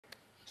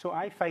So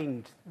I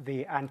find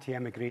the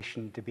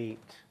anti-immigration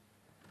debate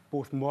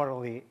both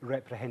morally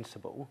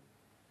reprehensible,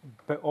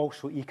 but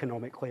also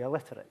economically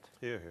illiterate.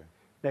 Hear, hear.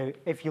 Now,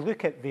 if you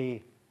look at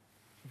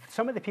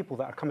some of the people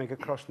that are coming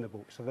across in the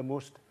boats are the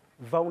most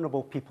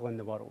vulnerable people in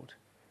the world.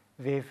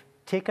 They've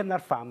taken their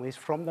families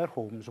from their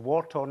homes,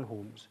 war-torn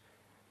homes,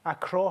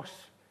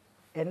 across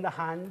in the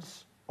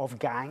hands of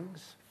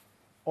gangs,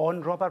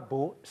 on rubber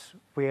boats,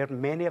 where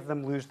many of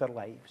them lose their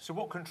lives. So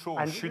what control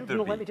should there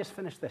be? Let me just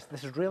finish this.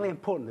 This is really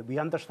important that we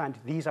understand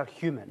these are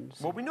humans.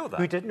 Well, we know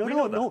that.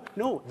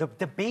 No. The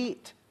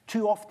debate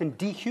too often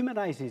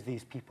dehumanises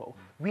these people.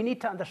 We need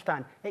to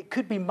understand it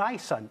could be my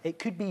son, it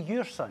could be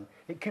your son,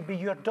 it could be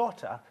your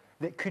daughter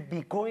that could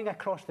be going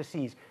across the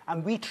seas,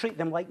 and we treat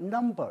them like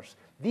numbers.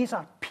 These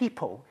are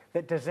people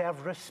that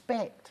deserve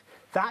respect.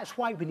 That's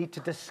why we need to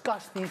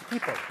discuss these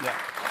people. Yeah.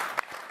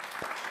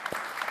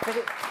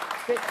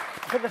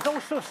 But there's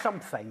also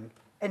something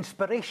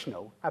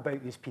inspirational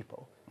about these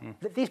people.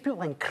 That these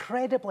people are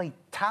incredibly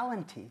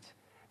talented.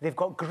 They've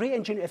got great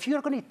ingenuity. If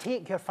you're going to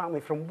take your family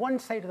from one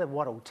side of the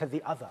world to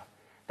the other,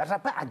 there's a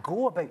bit of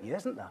go about you,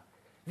 isn't there?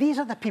 These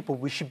are the people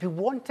we should be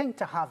wanting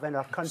to have in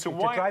our country. So to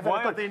drive our why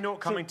are country. they not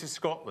coming to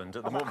Scotland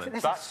at the moment?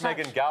 This That's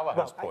Megan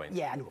Gallagher's point.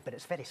 Yeah, I know, but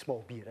it's very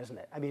small beer, isn't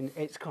it? I mean,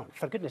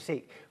 for goodness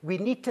sake, we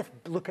need to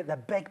look at the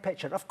big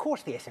picture. Of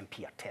course the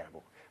SNP are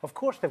terrible. Of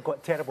course they've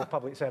got terrible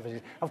public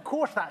services. Of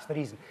course that's the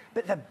reason.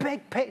 But the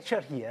big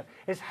picture here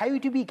is how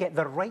do we get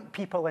the right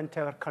people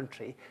into our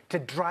country to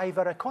drive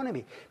our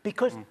economy?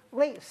 Because,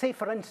 let's say,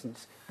 for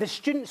instance, the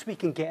students we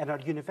can get in our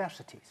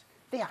universities,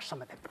 they are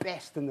some of the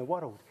best in the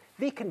world.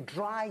 They can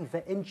drive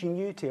the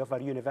ingenuity of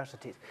our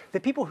universities. The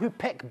people who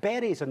pick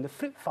berries on the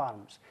fruit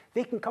farms,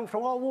 they can come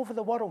from all over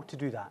the world to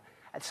do that.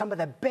 It's some of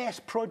the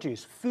best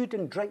produce, food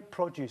and drink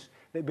produce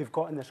that we've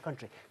got in this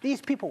country.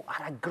 These people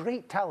are a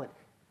great talent,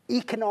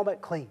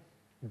 economically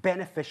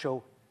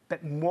beneficial,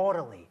 but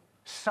morally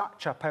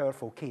such a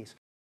powerful case.